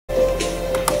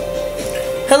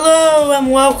Hello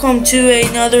and welcome to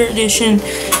another edition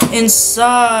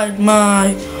inside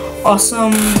my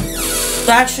awesome,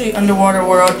 actually underwater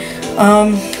world.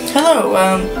 Hello,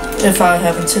 if I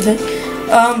haven't said that.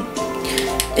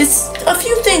 It's a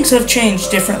few things have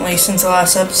changed differently since the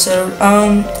last episode.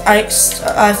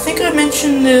 I think I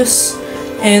mentioned this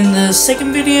in the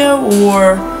second video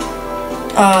or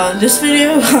this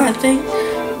video, I think,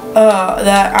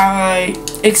 that I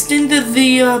extended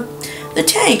the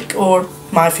tank, or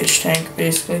my fish tank,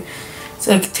 basically. It's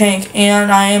like a tank,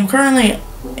 and I am currently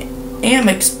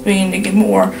expanding it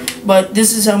more, but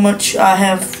this is how much I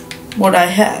have, what I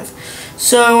have.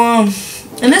 So,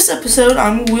 in this episode,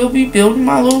 I will be building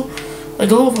my little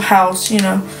house, you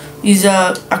know. I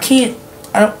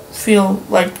don't feel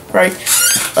like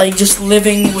just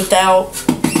living without,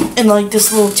 in like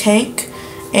this little tank,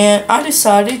 and I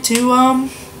decided to,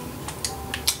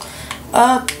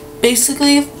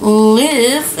 basically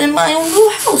live in my own little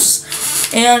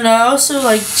house. And I also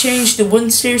changed the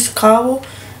wooden stairs to cobble,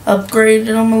 upgraded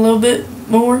them a little bit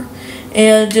more.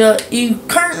 And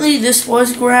currently this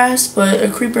was grass, but a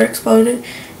creeper exploded,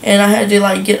 and I had to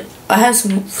I had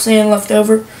some sand left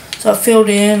over, so I filled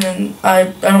in, and I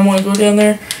don't want to go down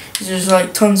there because there's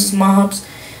tons of mobs.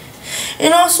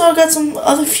 And also I got some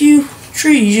other few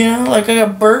trees, you know, I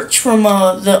got birch from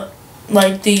the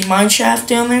mine shaft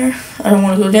down there. I don't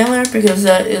want to go down there because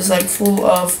that is full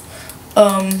of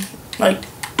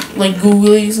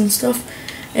googlies and stuff.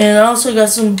 And I also got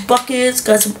some buckets,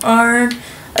 got some iron.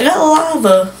 I got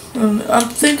lava. I'm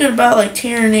thinking about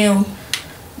tearing down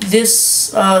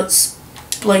this the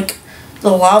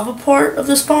lava part of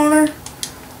the spawner.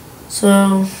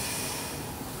 So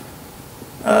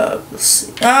let's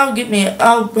see. How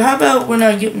about when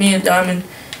I get me a diamond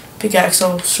pickaxe,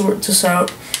 I'll sort this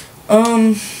out.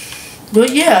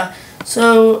 But yeah,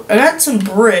 so I got some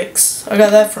bricks. I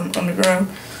got that from underground.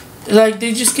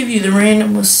 They just give you the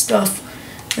randomest stuff.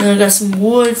 And I got some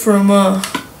wood from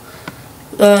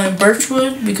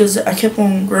birchwood, because I kept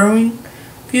on growing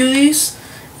a few of these.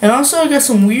 And also I got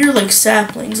some weird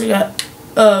saplings. I got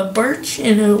birch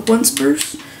and one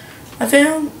spruce I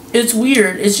found. It's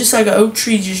weird. It's just like an oak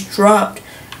tree just dropped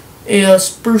a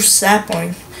spruce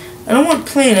sapling. I don't want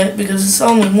to plant it because it's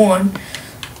only one.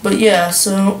 But yeah,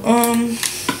 so let's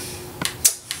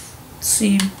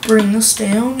see, bring this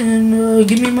down and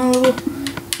give me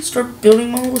start building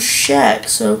my little shack.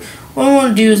 So what I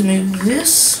want to do is move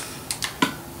this,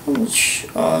 which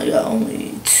I got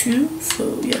only 2,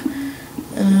 so yeah,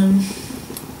 and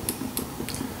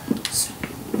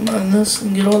mine this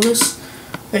and get all this,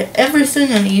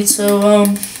 everything I need. So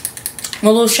my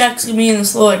little shack's gonna be in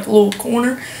this little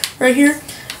corner right here.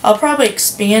 I'll probably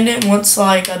expand it once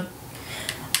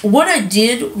what I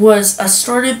did was I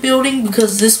started building,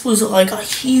 because this was a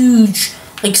huge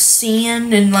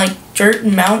sand and dirt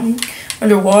and mountain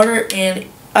underwater, and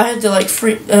I had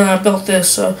to built this,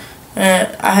 so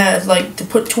I had to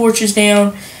put torches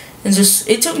down, and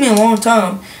it took me a long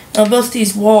time. And I built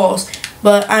these walls,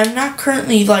 but I'm not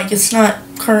currently it's not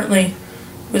currently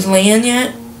with land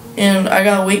yet, and I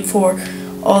gotta wait for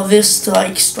all this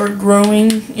to start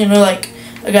growing, you know, I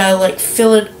gotta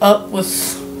fill it up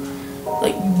with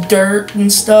dirt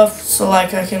and stuff, so I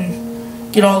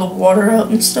can get all the water out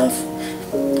and stuff,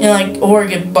 and or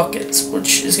get buckets,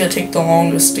 which is gonna take the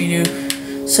longest to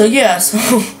do. So yeah, so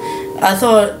I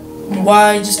thought,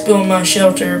 why just build my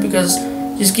shelter, because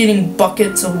just getting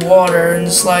buckets of water and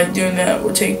just doing that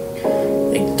would take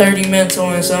 30 minutes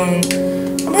on its own.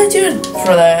 I might do it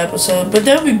for that episode, but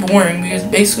that would be boring, because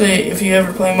basically if you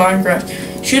ever play Minecraft,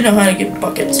 you should know how to get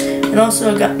buckets. And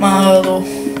also I got my little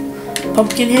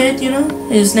pumpkin head, you know,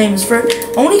 his name is Fred.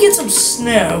 I want to get some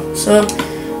snow, so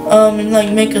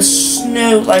and make a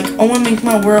snow, I want to make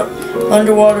my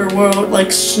underwater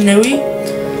world snowy.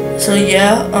 So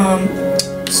yeah,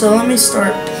 so let me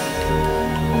start.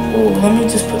 Oh, let me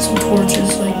just put some torches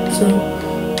so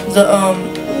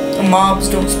the mobs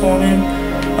don't spawn in.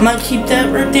 I might keep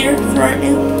that right there for right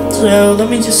now. So let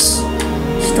me just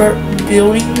start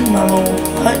building my little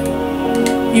hut,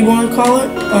 you want to call it.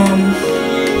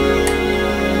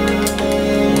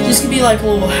 This could be a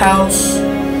little house.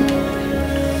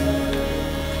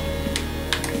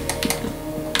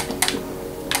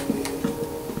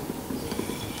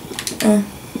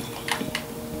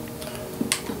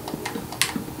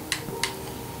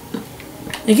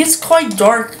 It gets quite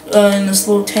dark in this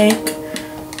little tank.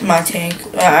 My tank.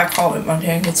 I call it my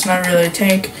tank. It's not really a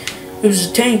tank. If it was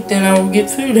a tank, then I would get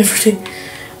food every day.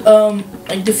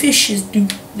 The fishes do.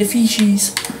 The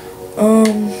fishies.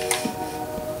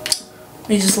 Let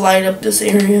me just light up this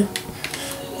area.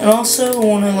 And also I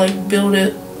want to build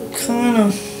it kind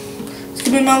of It's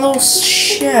gonna be my little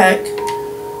shack.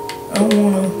 I don't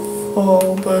wanna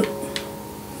fall, but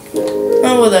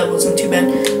oh well, that wasn't too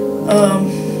bad.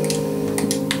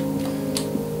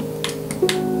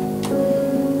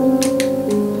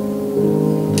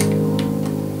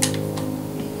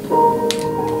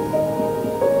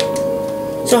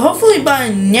 So hopefully by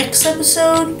next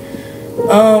episode,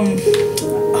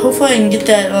 hopefully I can get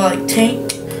that like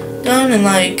tank done and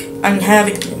like I can have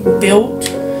it built,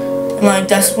 and like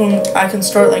that's when I can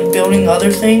start like building other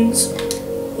things,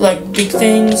 like big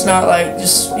things, not like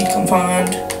just be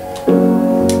confined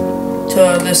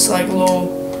to this like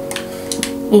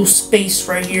little space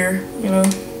right here, you know.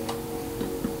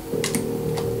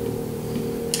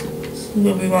 This is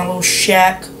gonna be my little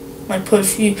shack. Might put a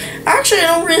few. Actually, I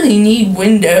don't really need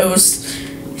windows.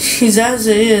 Because as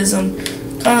it is, I'm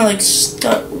kind of like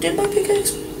stuck. Did my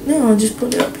pickaxe? No, I just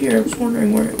put it up here. I was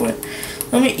wondering where it went.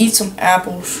 Let me eat some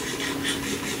apples.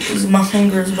 Because my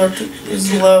hunger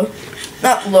is low.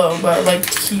 Not low, but I like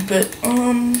to keep it.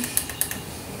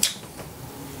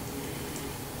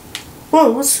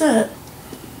 Whoa, what's that?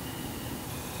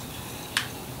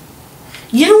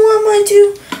 You know what I might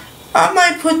do? I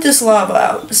might put this lava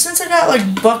out. Since I got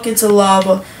like buckets of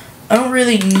lava, I don't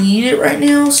really need it right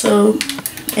now, so,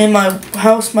 and my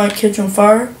house might catch on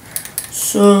fire.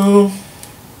 So,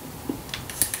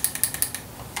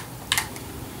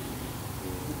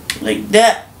 like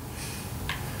that.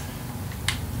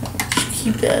 Just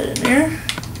keep that in there.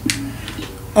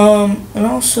 And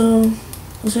also,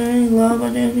 is there any lava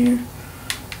down here?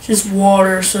 Just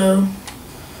water, so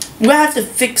I'm gonna have to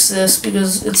fix this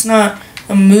because it's not.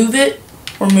 Move it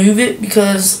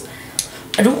because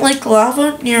I don't like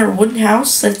lava near a wooden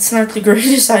house. That's not the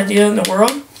greatest idea in the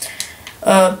world.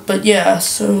 But yeah,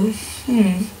 so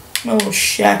my little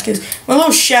shack is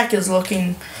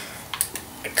looking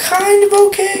kind of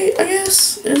okay, I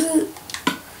guess. Is it?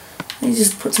 Let me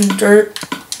just put some dirt.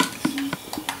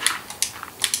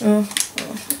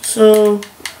 So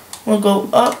we'll go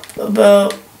up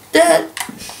about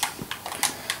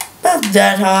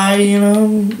that high, you know.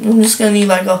 I'm just gonna need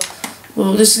like a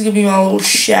little, this is gonna be my little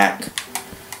shack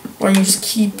where I can just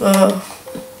keep some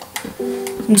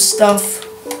stuff.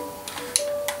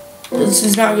 This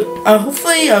is not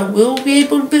hopefully I will be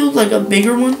able to build like a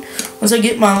bigger one once I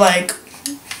get my like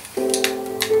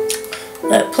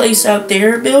that place out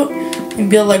there built and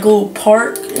build like a little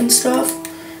park and stuff.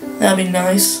 That'd be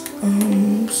nice.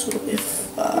 So if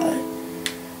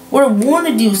what I want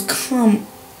to do is come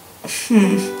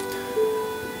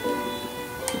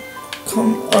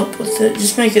up with it.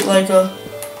 Just make it like a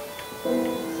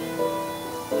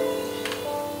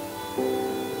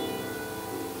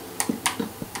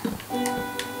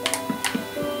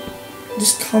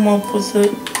just come up with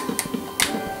it.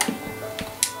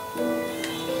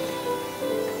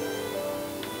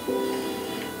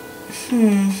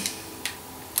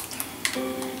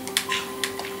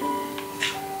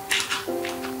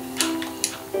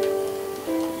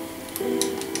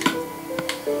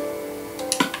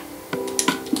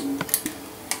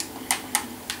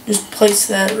 Just place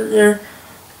that right there.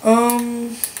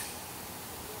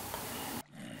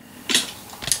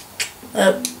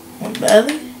 That went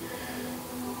badly.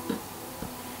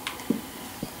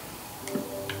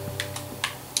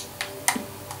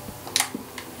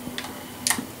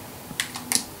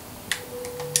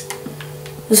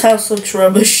 This house looks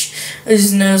rubbish. I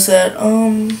just noticed that.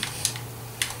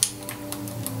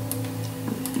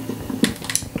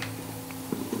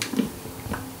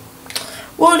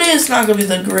 Well, it is not gonna be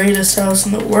the greatest house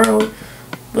in the world,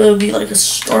 but it'll be like a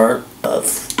start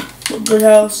of a good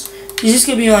house. It's just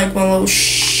gonna be like one little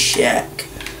shack.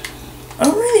 I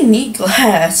don't really need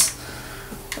glass.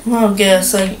 Well, I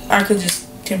guess like I could just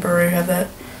temporarily have that.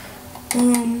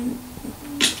 And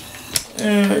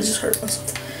I just hurt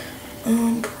myself.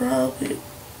 Probably.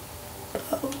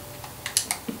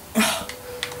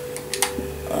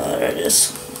 There it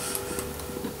is.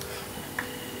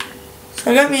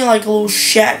 So I got me like a little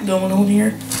shack going on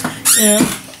here. Yeah.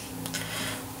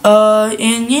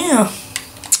 And yeah.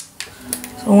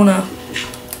 So I wanna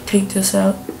take this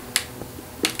out.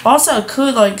 Also, I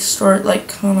could like start like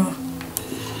kinda.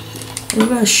 I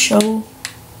got a shovel.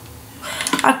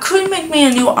 I could make me a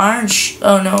new iron.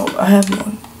 Oh no, I have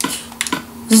one.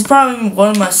 This is probably one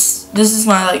of my. This is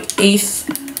my like 8th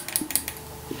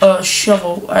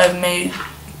shovel I've made.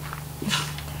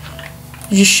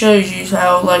 It just shows you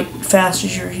how like fast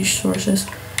as your resources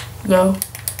go.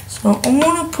 So I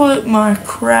want to put my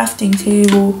crafting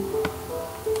table.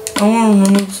 I want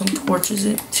to remove some torches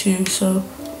too. So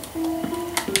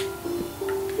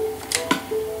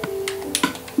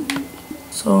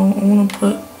I want to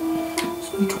put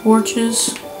some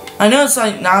torches. I know it's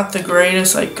like not the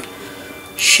greatest like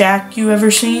shack you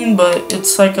ever seen, but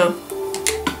it's like a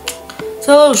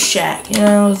little shack, you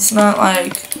know. It's not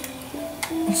like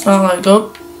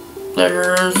oh,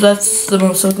 that's the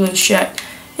most ugly shack.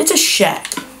 It's a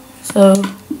shack. So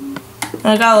and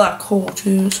I got a lot of coal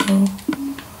too, so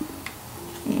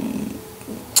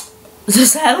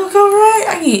does that look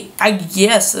alright? I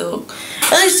guess it'll,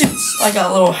 at least it's like a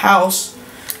little house.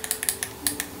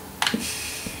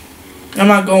 I'm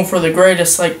not going for the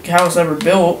greatest like house ever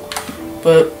built,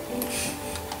 but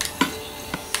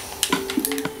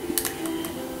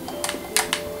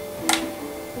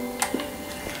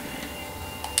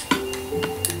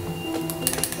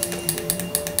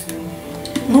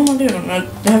what am I doing? I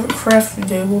have a crafting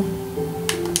table.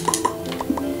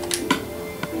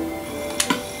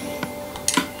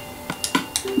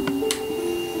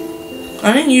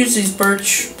 I didn't use these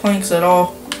birch planks at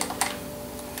all.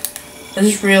 I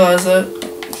just realized that.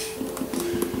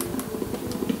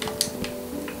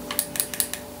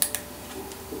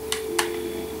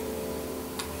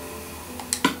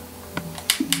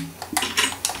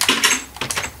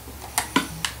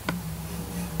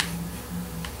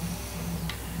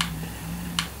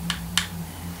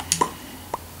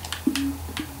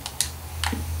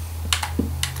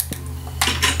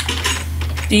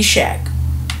 D-Shack.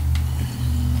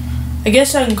 I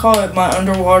guess I can call it my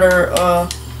underwater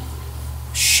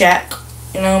shack,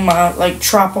 you know, my like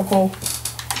tropical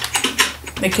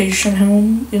vacation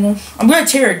home, you know. I'm gonna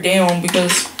tear it down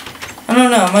because I don't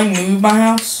know, I might move my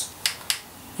house.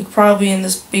 Like probably in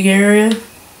this big area.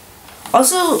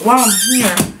 Also, while I'm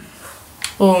here,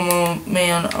 oh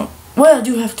man, well I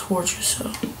do have torches,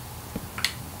 so.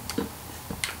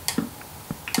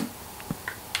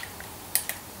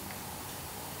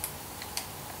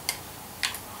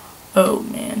 Oh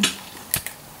man.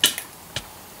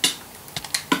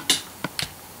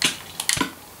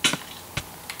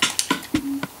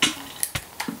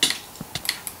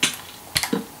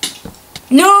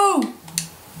 No!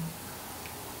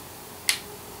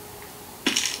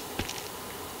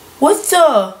 What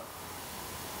the?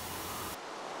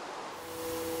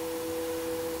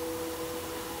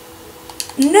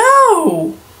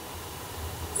 No!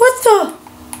 What the?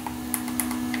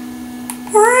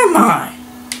 Where am I?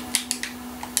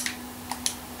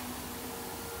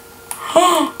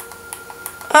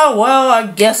 Oh well, I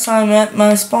guess I'm at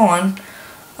my spawn.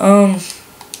 Where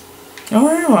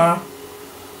am I?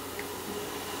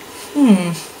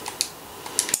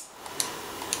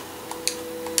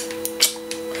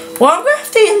 Well, I'm gonna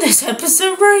have to end this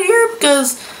episode right here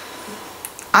because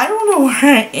I don't know where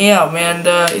I am, and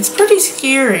it's pretty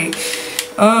scary.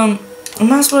 I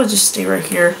might as well just stay right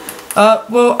here.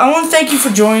 Well, I want to thank you for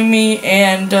joining me,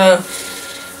 and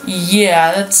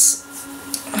yeah, that's,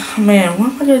 man, what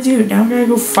am I gonna do? Now I gotta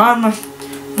go find my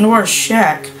underwater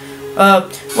shack. Well,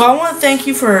 I want to thank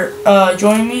you for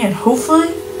joining me, and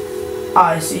hopefully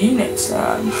I see you next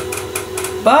time.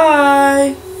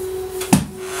 Bye.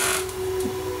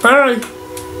 Bye.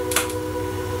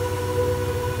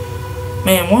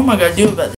 Man, what am I gonna do about this?